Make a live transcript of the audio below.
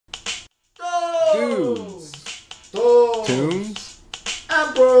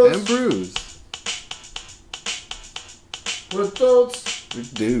and brews. With dudes.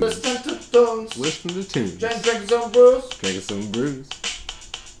 With dudes. Listen to tunes. Listen to tunes. Drinking some brews. Drinking some brews.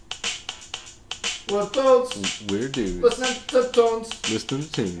 With dudes. We're dudes. Listen to tunes. Listening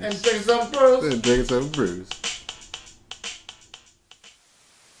to tunes. And drinking some brews. And drinking some brews.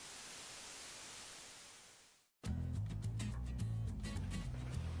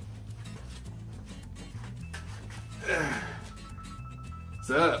 What's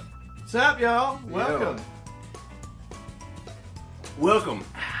up? What's up, y'all? Welcome. Welcome.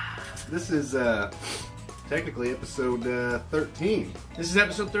 This is technically episode 13. This is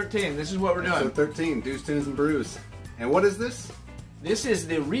episode 13. This is what we're doing. Episode 13, Dudes, Tunes, and Brews. And what is this? This is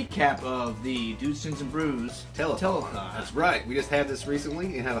the recap of the Dudes, Tunes, and Brews Telethon. That's right. We just had this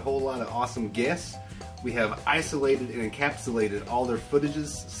recently and had a whole lot of awesome guests. We have isolated and encapsulated all their footages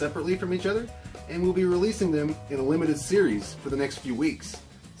separately from each other, and we'll be releasing them in a limited series for the next few weeks.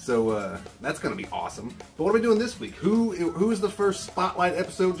 So that's going to be awesome. But what are we doing this week? Who is the first spotlight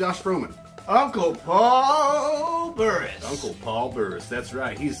episode, Josh Froman? Uncle Paul Burris. Uncle Paul Burris. That's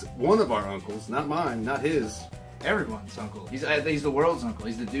right. He's one of our uncles, not mine, not his. Everyone's uncle. He's the world's uncle.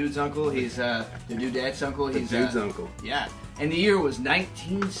 He's the dude's uncle. He's the dude's uncle. He's the dude's uncle. Yeah. And the year was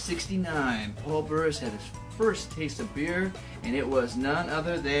 1969. Paul Burris had his first taste of beer, and it was none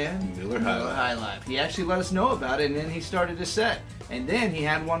other than Miller High Life. He actually let us know about it, and then he started his set. And then he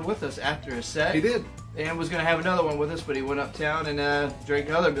had one with us after his set. He did. And was going to have another one with us, but he went uptown and drank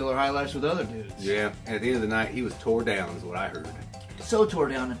other Miller High Lifes with other dudes. Yeah. And at the end of the night, he was tore down, is what I heard. So tore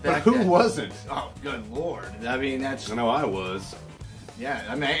down, in fact. But who wasn't? Oh, good Lord. I mean, that's... I know I was. Yeah,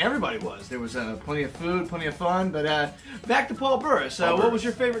 I mean, everybody was. There was plenty of food, plenty of fun. But back to Paul Burris. What was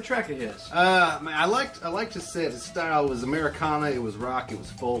your favorite track of his? I liked his set. His style was Americana. It was rock. It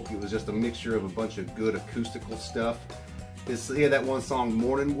was folk. It was just a mixture of a bunch of good acoustical stuff. He had that one song,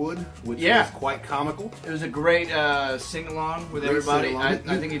 Morning Wood, which was quite comical. It was a great sing-along with everybody. I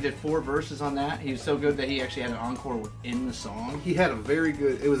think he did 4 verses on that. He was so good that he actually had an encore within the song. He had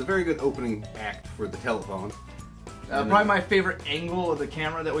it was a very good opening act for the telethon. Probably my favorite angle of the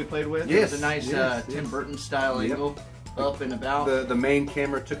camera that we played with. Yes, it was a nice Tim Burton style angle, up and about. The main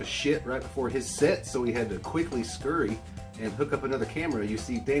camera took a shit right before his set, so he had to quickly scurry and hook up another camera. You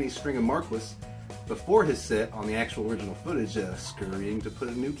see Danny Stringham Marquis before his set on the actual original footage scurrying to put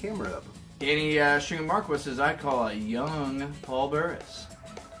a new camera up. Danny Stringham Marquis is, I call, a young Paul Burris.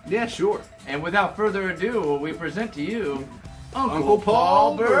 Yeah, sure. And without further ado, we present to you Uncle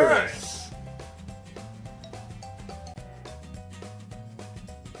Paul Burris.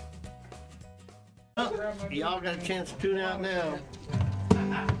 Y'all got a chance to tune out now.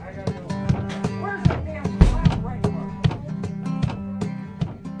 Where's the damn cloud right now?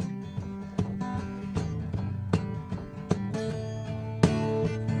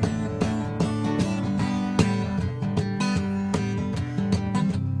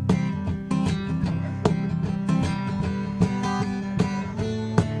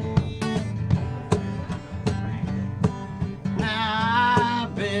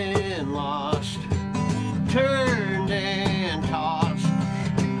 I've been lost, turned and tossed.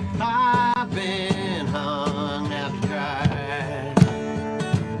 I've been hung out to dry.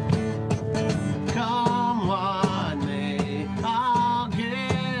 Come what may, I'll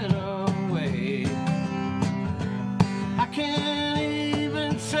get away. I can't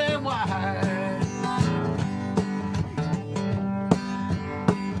even say why.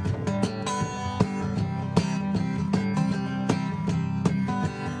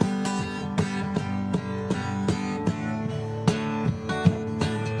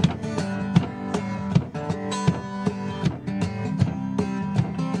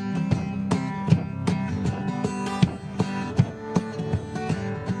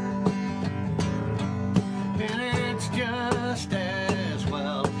 And it's just as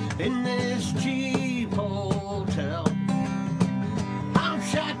well in this cheap hotel. I'm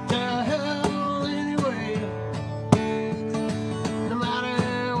shot to hell anyway. No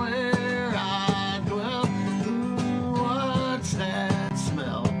matter where I dwell. Ooh, what's that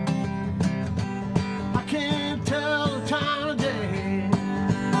smell? I can't tell the time of day.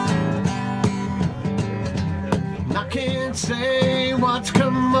 And I can't say what's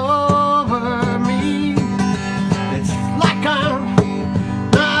come over me. It's like I'm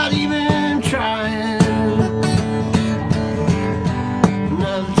not even trying.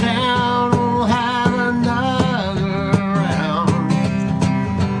 Another town will have another round.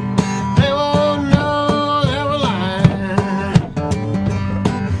 They won't know they were lying.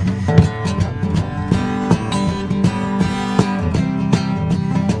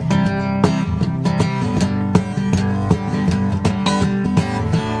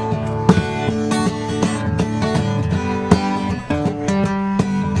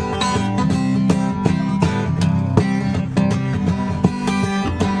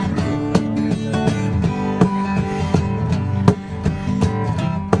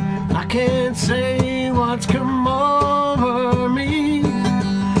 can't say what's come over me.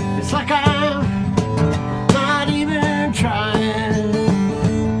 It's like I'm not even trying.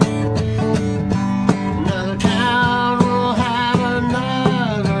 Another town will have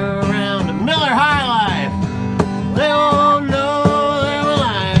another round of Miller High Life. They won't know they were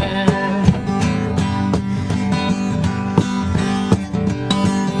lying.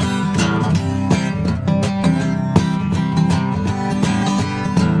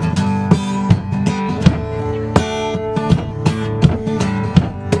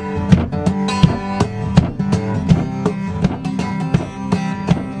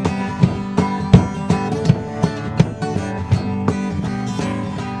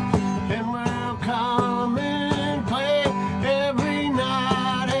 And we'll come and play every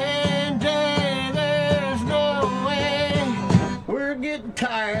night and day. There's no way we're getting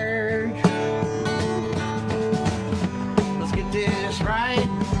tired. Let's get this right.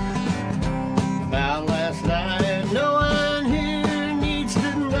 About last night, no one here needs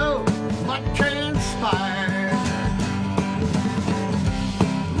to know what transpired.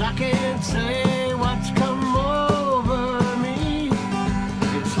 And I can't say what's come over me.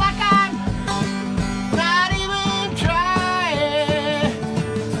 It's like I'm not even trying.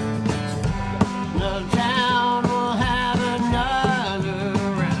 Another town will have another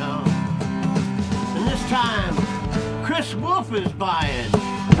round. And this time, Chris Wolf is buying.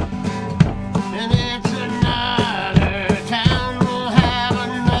 And it's another town will have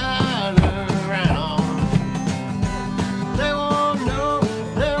another round. They won't know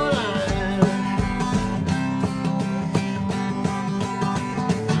they were lying.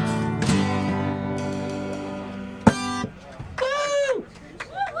 Woo!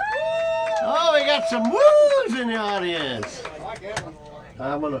 Oh, we got some woos in the audience.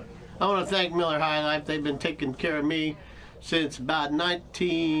 I want to thank Miller High Life. They've been taking care of me since about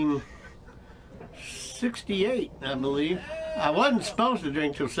 1968, I believe. I wasn't supposed to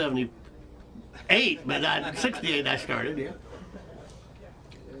drink till 78, but 68 I started, yeah.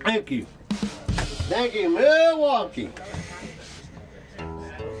 Thank you. Thank you, Milwaukee.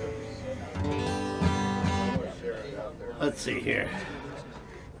 Let's see here.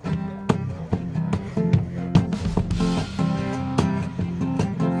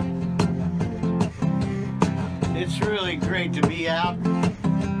 It's really great to be out.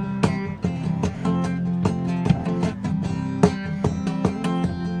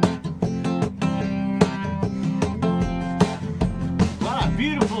 What a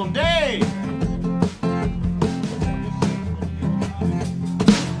beautiful day!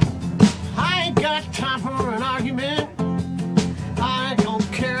 I ain't got time for an argument. I don't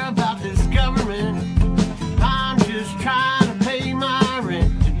care about this government. I'm just trying to pay my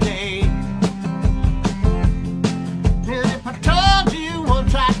rent today. And if I told you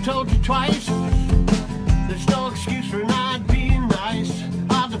once, I told you twice. There's no excuse for not being nice.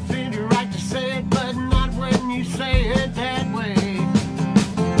 I'll defend your right to say it, but not when you say it that way.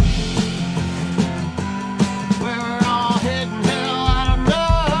 Where we're all heading, hell, I don't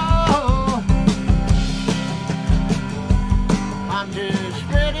know. I'm just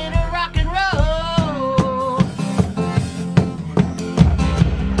ready to rock and roll.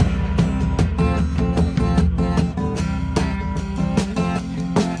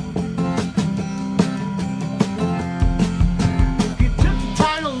 If you took the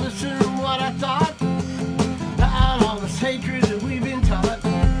time to listen to what I thought about all this hatred that we've been taught,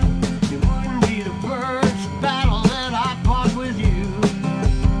 it wouldn't be the worst battle that I fought with you.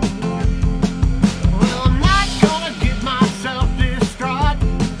 Well, I'm not gonna get myself distraught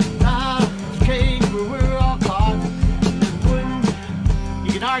out of this cage where we're all caught. It wouldn't,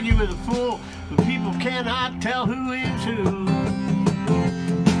 you can argue with a fool, but people cannot tell who is who.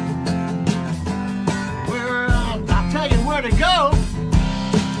 I'll tell you where to go.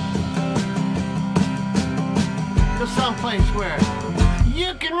 To someplace where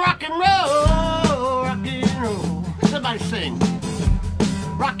you can rock and roll, rock and roll. Somebody sing.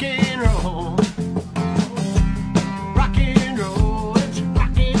 Rock and roll. Rock and roll. It's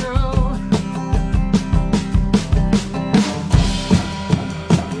rock and roll.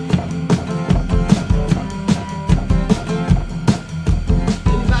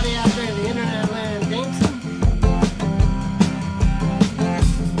 Anybody out there in the internet land dancing?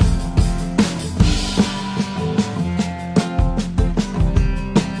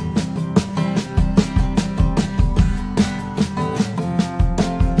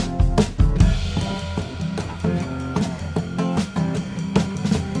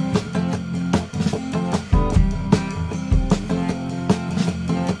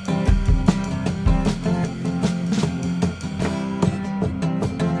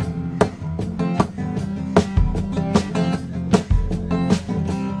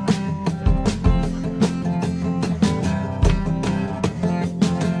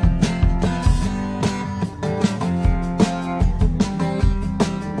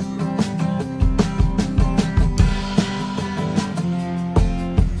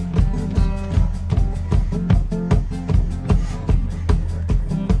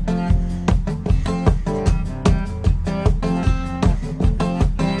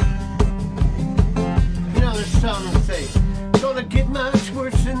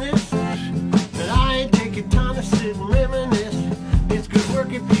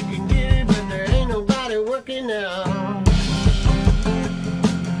 you now.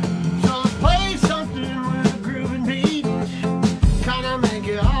 So let's play something with a grooving beat, kinda make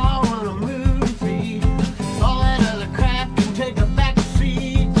it all wanna move your feet. All that other crap can take a back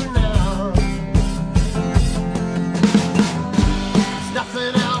seat for now. There's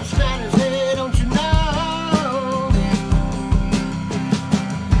nothing else matters, hey, don't you know?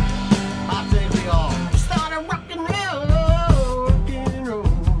 I think we all started rock and roll, rock and roll,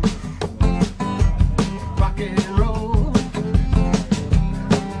 rock and roll,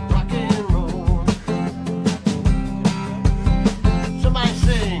 rock and roll. Somebody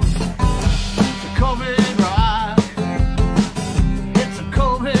sing. It's a COVID rock. It's a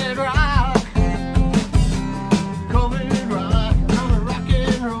COVID rock. COVID rock. Gonna rock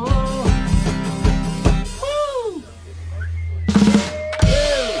and roll. Woo!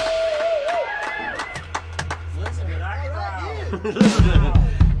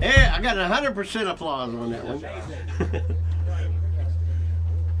 Yeah, I got 100% applause on that one.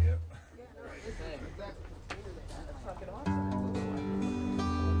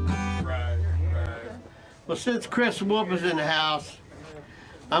 Well, since Chris Wolf is in the house,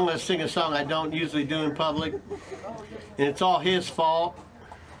 I'm going to sing a song I don't usually do in public, and it's all his fault.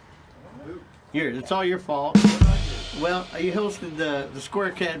 It's all your fault. Well, you hosted the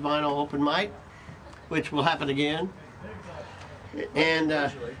Square Cat Vinyl Open Mic, which will happen again.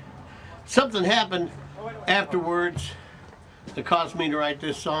 And something happened afterwards that caused me to write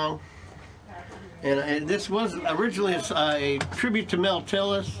this song. And this was originally a tribute to Mel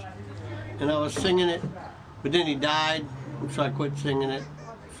Tillis, and I was singing it, but then he died, so I quit singing it.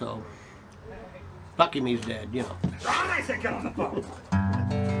 So, fuck him, he's dead, you know.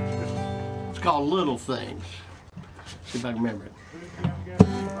 It's called Little Things. See if I can remember it.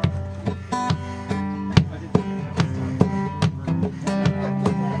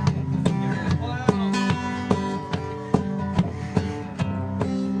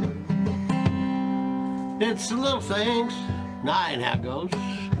 It's the little things. Nah, ain't how it goes.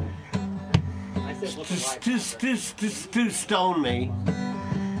 To stone me.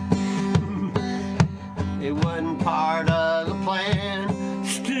 It wasn't part of the plan.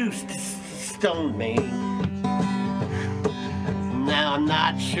 Stone me. Now I'm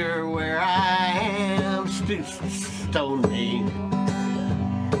not sure where I am. Stone me.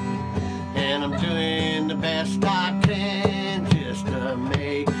 And I'm doing the best I can just to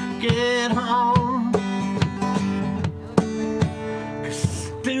make it home.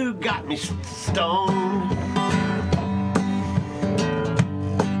 Stu got me stoned.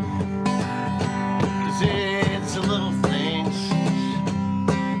 'Cause it's the little things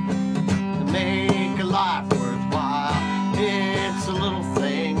that make a life worthwhile. It's the little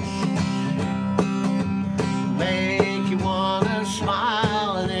things that make you wanna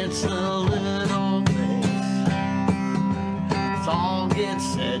smile. And it's the little things, it's all gets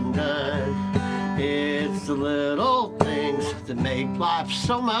said and done. It's the little things that make life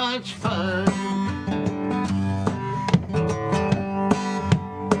so much fun.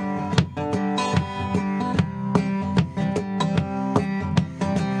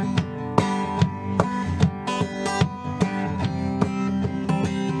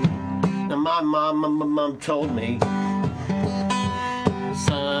 Now my mom told me,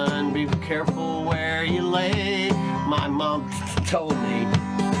 son, be careful where you lay. My mom told me,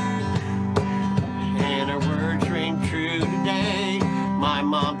 and her words ring true today. My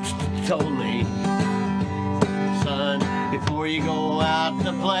mom told me, son, before you go out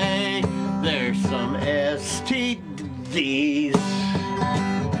to play, there's some STDs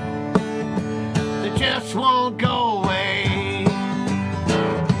that just won't go away.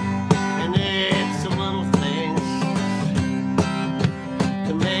 And it's the little things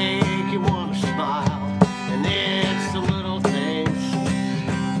to make you want to smile. And it's the little things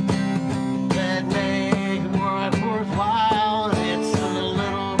that make life worthwhile. And it's the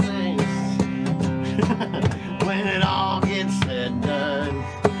little things when it all gets said and done.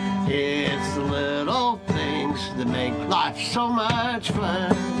 It's the little things that make life so much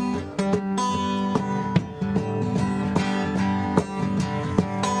fun.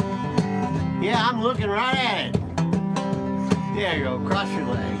 Yeah, I'm looking right at it. There you go, cross your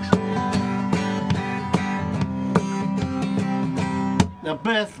legs. Now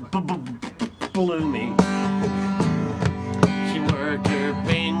Beth blew me. She worked her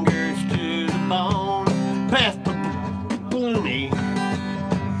fingers to the bone. Beth blew me.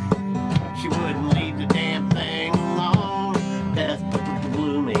 She wouldn't leave the damn thing alone. Beth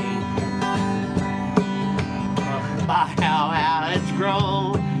blew me. By how it's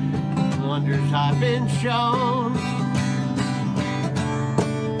grown, wonders I've been shown.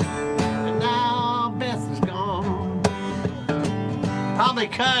 And now Beth is gone.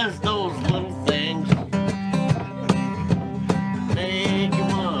 Probably 'cause those little things make you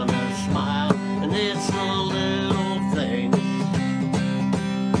wanna smile, and it's the little things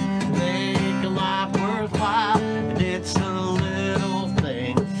make a life worthwhile, and it's the little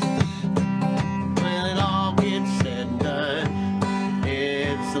things. When it all gets said and done,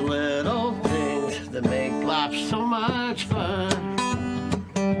 it's the little things that make life so much fun.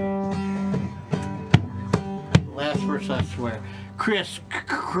 Last verse, I swear. Chris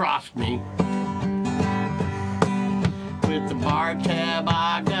crossed me with the bar tab.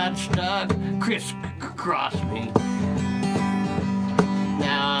 I got stuck. Chris crossed me.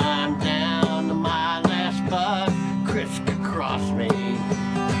 Now I'm down to my last buck. Chris crossed me,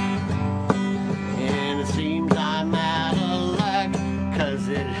 and it seems I'm out of luck. 'Cause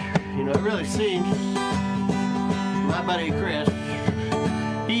it, you know, it really seems my buddy Chris,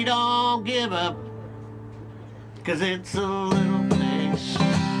 he don't give up. 'Cause it's the little things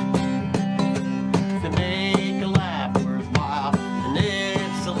that make a life worthwhile, and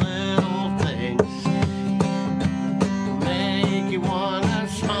it's the little things that make you wanna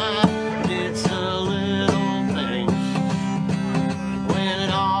smile, and it's the little things. When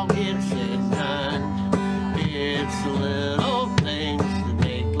it all gets said and done, it's the little things that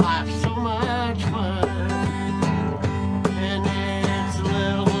make life so much fun, and it's the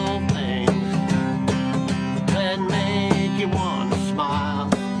little things that make you want to smile,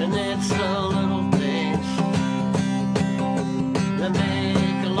 and it's the little things that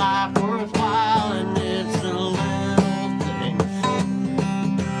make a life worthwhile, and it's the little things.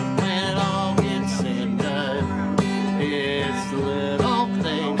 When it all gets said and done, it's the little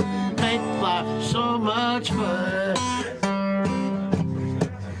things that make life so much fun.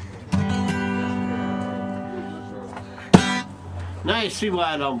 Now you see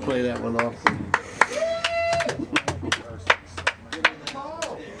why I don't play that one off.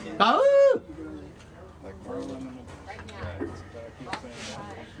 Oh!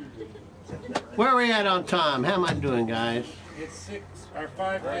 Where are we at on time? How am I doing, guys? It's 6 or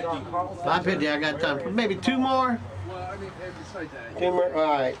 5:50. 5:50. I got time for maybe two more. Well, I mean, besides that, Two more.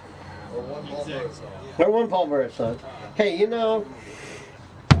 All right. Or one Paul Burris song. Hey, you know,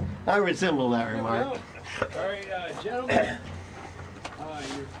 I resemble that remark. all right, gentlemen,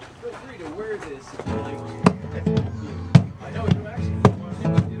 you're feel free to wear this if you like. I know you actually.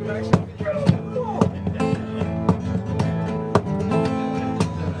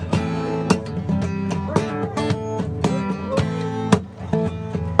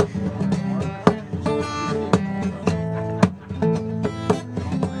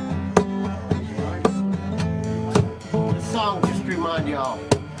 This song just to remind y'all,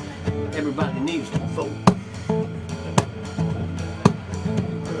 everybody needs to vote.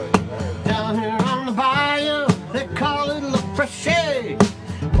 Down here on the bayou, they call it La Fraiche,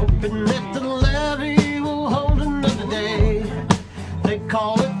 hoping that the levee will hold another day. They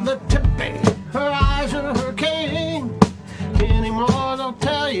call it the Tippy, her eyes are a hurricane. Anymore they'll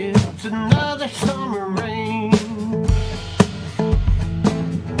tell you it's another summer rain.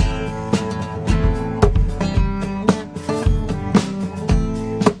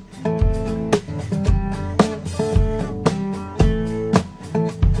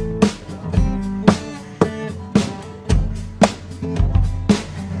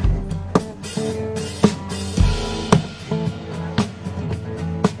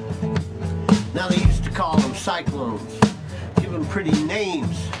 Now they used to call them cyclones, give them pretty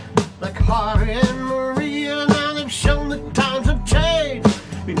names like Harvey and Maria. Now they've shown that times have changed.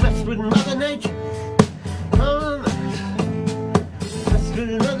 We messed with Mother Nature. Messed with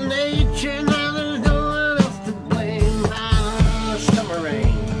Mother Nature. Now there's no one else to blame. Now summer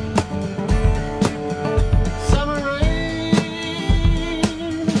rain. Summer rain.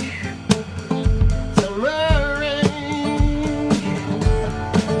 Summer rain.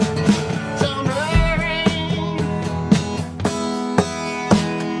 Summer rain.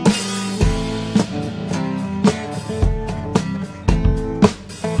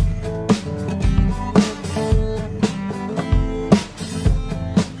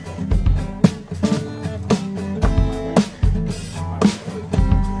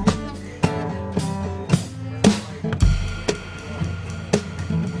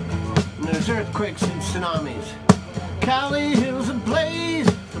 And there's earthquakes and tsunamis. Cali Hills ablaze.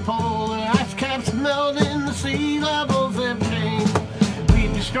 The polar ice caps melting. The sea levels have changed.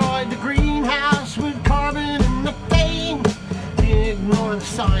 We've destroyed the greenhouse with carbon and methane. They ignore the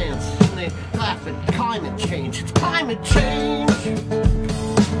science and they laugh at climate change. It's climate change.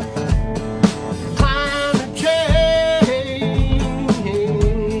 Climate change.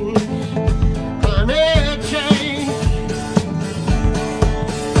 Climate change.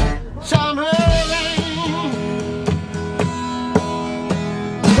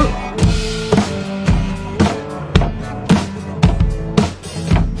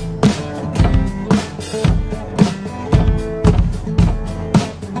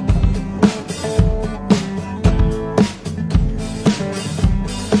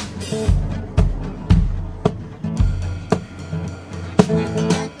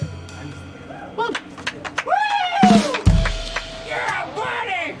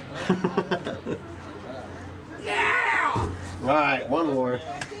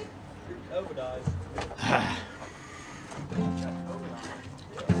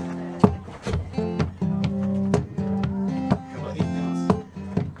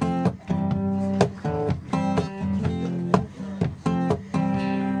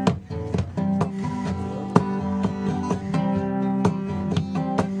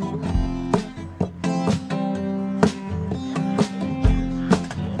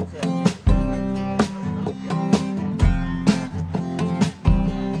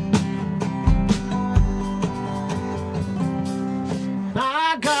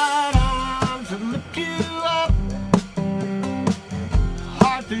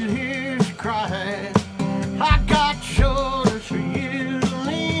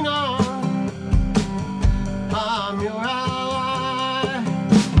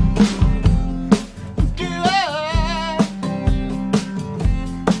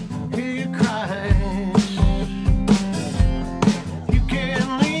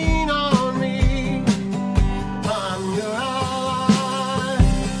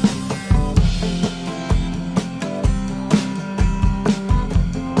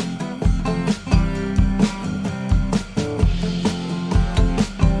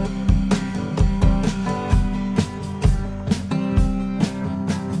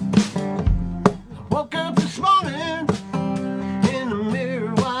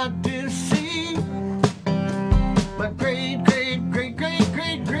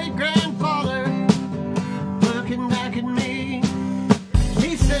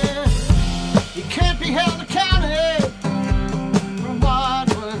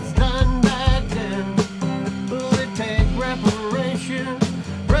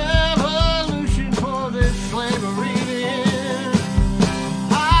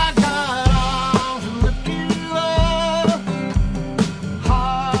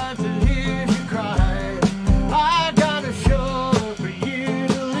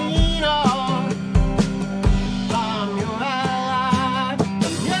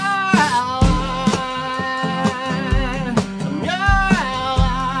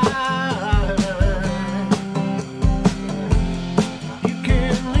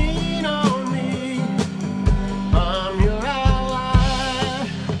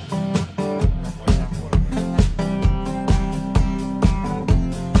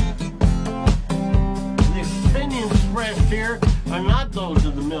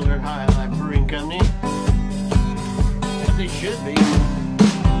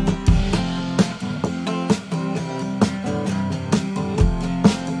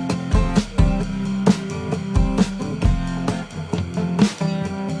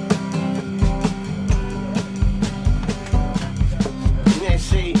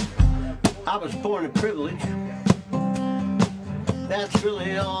 I was born in privilege. That's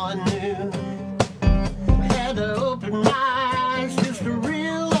really all I knew. I had to open my eyes just to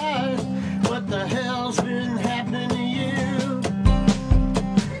realize what the hell's been happening to you.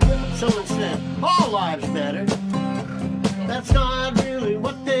 Someone said, all lives matter. That's not really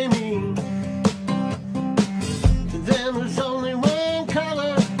what they mean. To them there's only one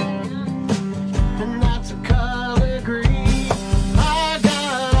color, and that's a color green. I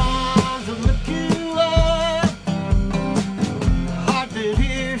got arms that lift you up, a heart that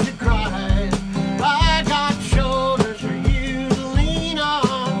hears you cry. I got shoulders for you to lean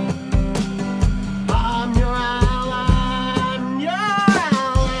on. I'm your ally, I'm your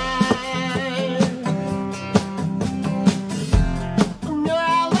ally. I'm your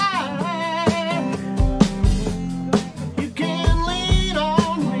ally. You can lean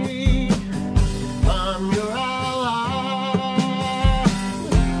on me. I'm your ally.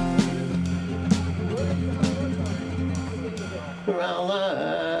 Your ally.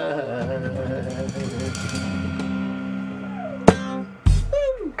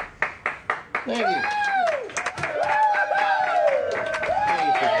 Woo! Thank you.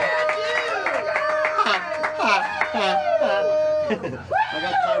 I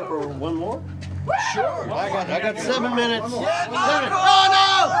got time for one more? Sure. I got 7 minutes. Oh no!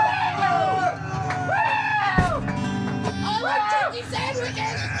 I like turkey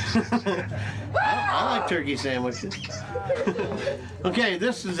sandwiches! I like turkey sandwiches. Okay,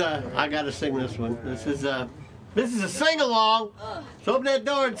 this is I gotta sing this one. This is a sing-along. So open that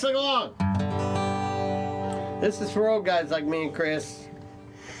door and sing along. This is for old guys like me and Chris.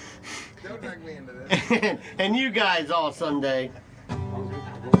 Don't drag me into this. And you guys all someday.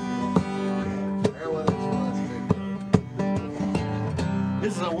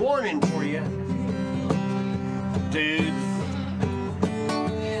 This is a warning for you, dudes.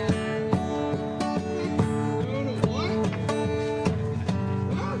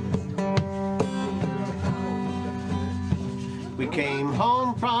 We came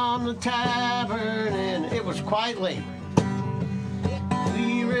home from the tavern and it was quite late.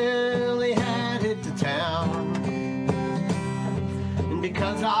 We really had hit the town. And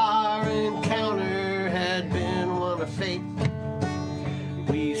because our encounter had been one of fate,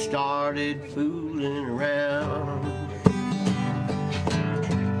 we started fooling around.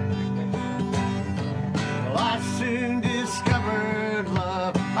 Well, I soon discovered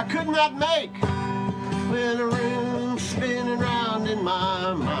love I could not make with a room spinning round in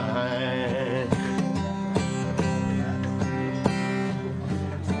my mind.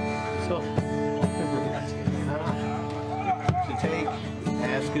 So, to take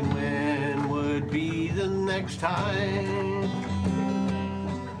asking when would be the next time.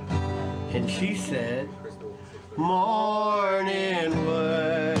 And she said, morning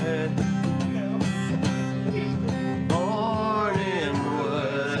wood, morning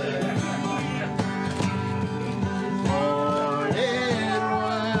wood, morning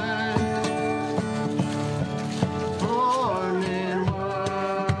wood, morning wood.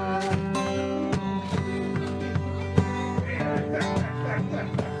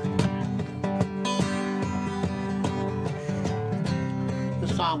 The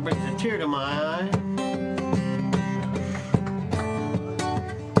song brings a tear to my eye.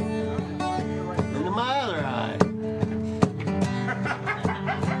 And to my other eye.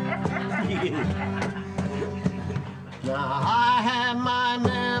 Now I have my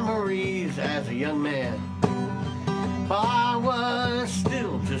memories as a young man. I was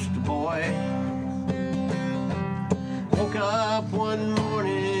still just a boy. Woke up one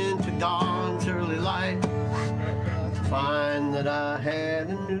morning to dawn's early light to find that I had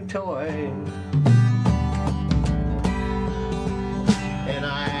a new toy. And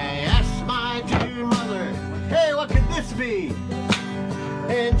I asked my dear mother, hey, what could this be?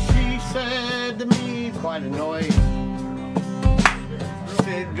 And she said to me, quite annoyed,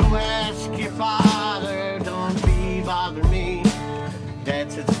 said, go ask your father, don't be bothering me.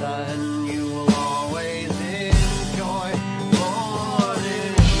 Dad said, son, you will always enjoy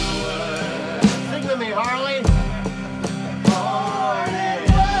morning wood. Sing with me, Harley. Morning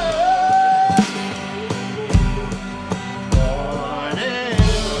wood. Morning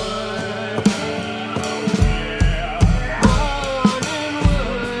wood. Morning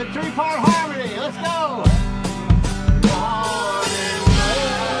wood. Three-part harmony. Let's go. Morning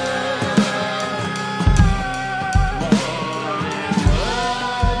wood. Morning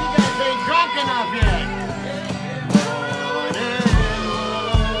wood. You guys ain't drunk enough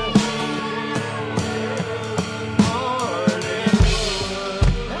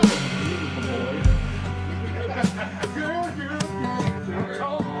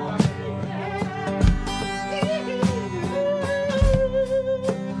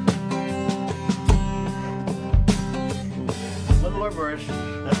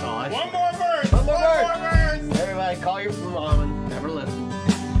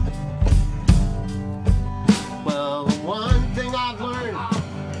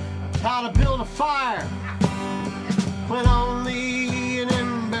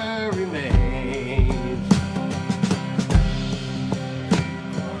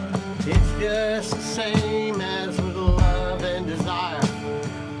It's just the same as with love and desire.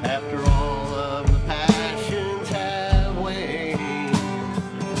 After all of the passions have waned.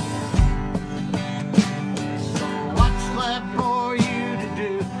 So what's left for you to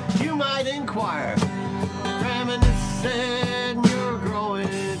do? You might inquire. Reminiscing your growing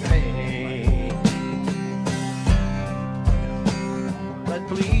pain. But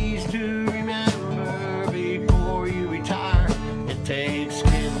please to remember before you retire, it takes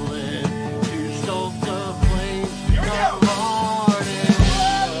kindling to stoke the flames. Come on in.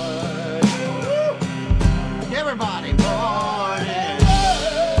 Everybody, morning.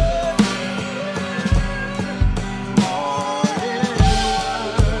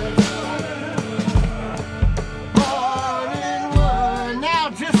 Morning wood. Now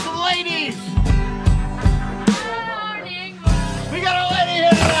just the ladies. We got a lady here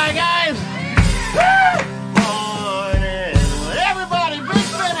tonight, guys. Morning wood. Everybody, big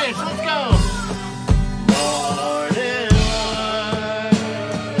finish. Let's go. Morning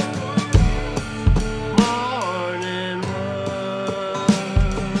wood. Morning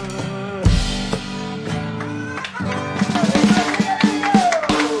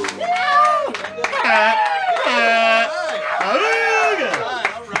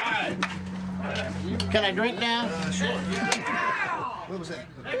Can I drink now? What was that?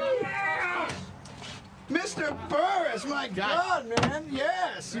 Mr. Burris, my God, man.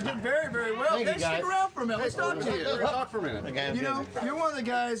 Yes, you did very, very well. Thank you, Hey, guys. stick around for a minute. Let's talk to you. Talk for a minute. Okay. You know, you're one of the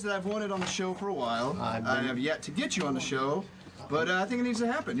guys that I've wanted on the show for a while. I have yet to get you on the show, but I think it needs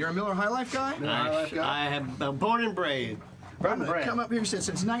to happen. You're a Miller High Life guy? I have been born and bred. Come up here since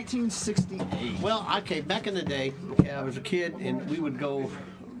 1968. Well, okay, back in the day, I was a kid, and we would go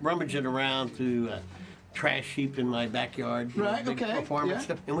rummaging around through trash heap in my backyard. Right, big okay, farm and yeah.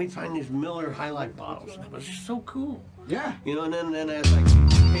 stuff, and we'd find these Miller High Life bottles. It was just so cool. Yeah. You know, and then as I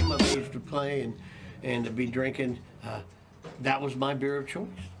came of age to play and to be drinking, that was my beer of choice.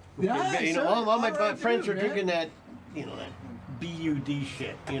 Yeah, You know, sure. all my All right, friends dude, are man. drinking that, you know, that BUD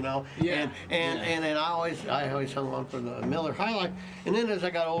shit, you know. Yeah. And I always hung on for the Miller High Life. And then as I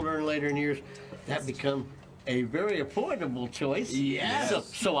got older and later in years, that become a very affordable choice. Yes.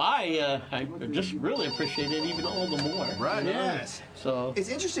 So I just really appreciate it even all the more. Right. Yes. So It's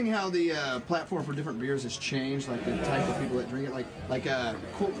interesting how the platform for different beers has changed, like the type of people that drink it. Like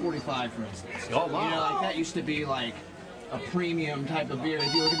Colt 45, for instance. Oh, wow. You know, like that used to be like a premium type of beer.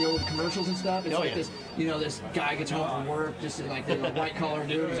 If you look at the old commercials and stuff, it's Oh, like yeah. this, you know, this guy gets home from work, just like a white collar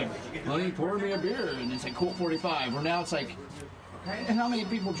dude, he's like, honey, pour me a beer, and it's like Colt 45. Where now it's like, and how many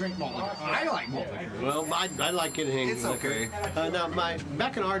people drink malt liquor? I like malt liquor. well, I like it. It's okay. Now,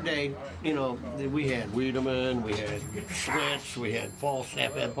 back in our day, you know, we had Wiedemann, we had Schlitz, we had Fall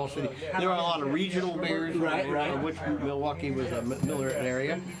City. There were a lot of regional beers, Right. Which Milwaukee was a Miller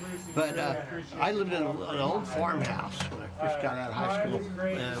area. But I lived in an old farmhouse when I first got out of high school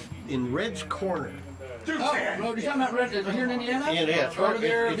in Red's Corner. Oh, well, you're talking about here in Indiana? Yeah, it's Over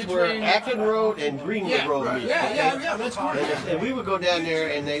there it's where between... Acton Road and Greenwood Road right. meet. Yeah, that's cool. And we would go down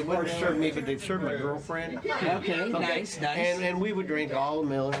there, and they wouldn't serve me, but they'd serve my girlfriend. Okay, nice. And we would drink all the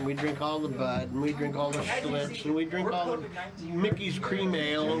Miller, and we'd drink all the Bud, and we'd drink all the Schlitz, and we'd drink all the Mickey's Cream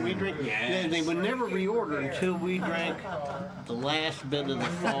Ale, and we'd drink. They would never reorder until we drank the last bit of the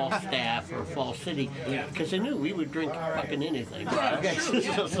Fall Staff or Fall City, because they knew we would drink fucking anything.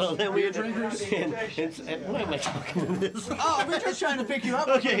 So then we would drinkers. And why am I talking to this? Oh, we're just trying to pick you up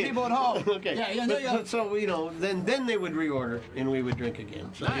for the people at home. Okay. Yeah, there you go. But so you know, then they would reorder and we would drink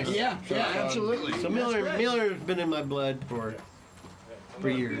again. So, Yeah, absolutely. So Miller's been in my blood for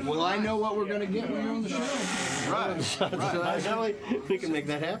years. Well, I know what we're going to get when you're on the show. Right. So definitely we can make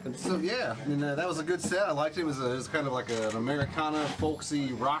that happen. So yeah, and that was a good set. I liked it. It was kind of like an Americana,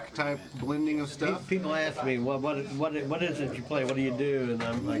 folksy, rock type blending of stuff. People ask me, well, what is it you play? What do you do? And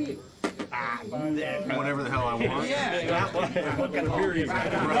I'm like, Whatever the hell I want. what kind of beer you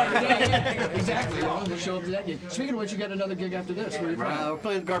got? Yeah, exactly. Well, we'll show up to that gig. Speaking of which, you got another gig after this. Where are you from? We're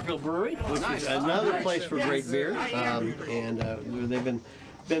playing Garfield Brewery, which is another place for great beer, and they've been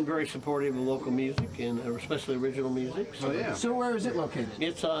very supportive of local music and especially original music. So, yeah. So where is it located?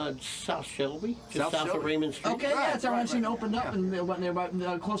 It's South Shelby, just South south of Shelby. Raymond Street. Okay, yeah, it's I've seen opened up and they're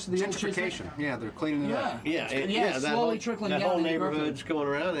about close to the old Chase. Gentrification. Yeah, they're cleaning it up. Yeah, That slowly whole, trickling that down. whole into neighborhood's going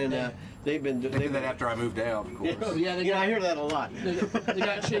around, and they've been. They did that after I moved out, of course. Yeah, they Yeah, I got, hear that a lot. they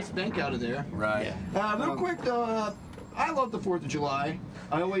got Chase Bank out of there. Right. Real quick though, I love the 4th of July.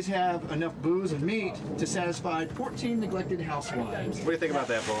 I always have enough booze and meat to satisfy 14 neglected housewives. What do you think about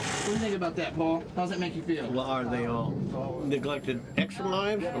that, Paul? What do you think about that, Paul? How does that make you feel? Well, are they all neglected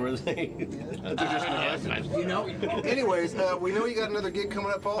ex-wives, or are they? You know, Anyways, we know you got another gig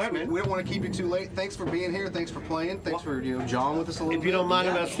coming up, Paul. So we don't want to keep you too late. Thanks for being here. Thanks for playing. Thanks for jawing with us a little If bit. you don't mind,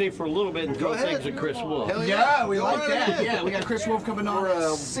 I'm going to stay for a little bit and throw ahead. things at Chris Wolf. Hell yeah, we like Go that. ahead. Yeah, we got Chris Wolf coming on at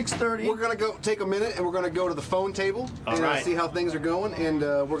We're 6:30. We're gonna go take a minute and we're gonna go to the phone table and right. see how things are going, and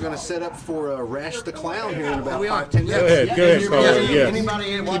we're gonna set up for Rash the Clown here in about We are. 5-10 minutes. Go ahead, Paul. Yes.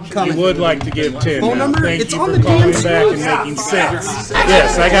 Anybody watching? You would like to give Tim Phone now. number? Thank It's you on for the calling damn back and screen. making sense.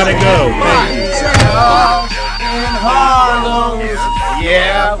 Yes, I gotta go. Thank you. In Harlem,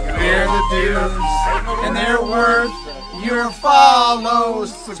 yeah, we're the dudes, and they're worth your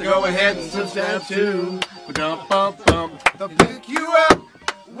follows. So go ahead and subscribe too. They'll pick you up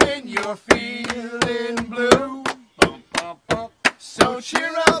when you're feeling blue. So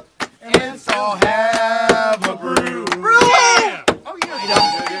cheer up and so have a brew. Yeah!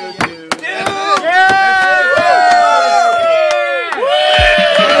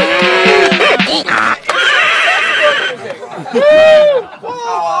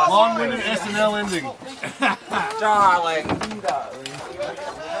 Oh Long-winded SNL ending. Darling.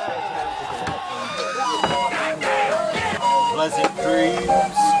 Pleasant dreams.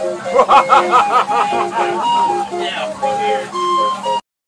 Yeah, from here.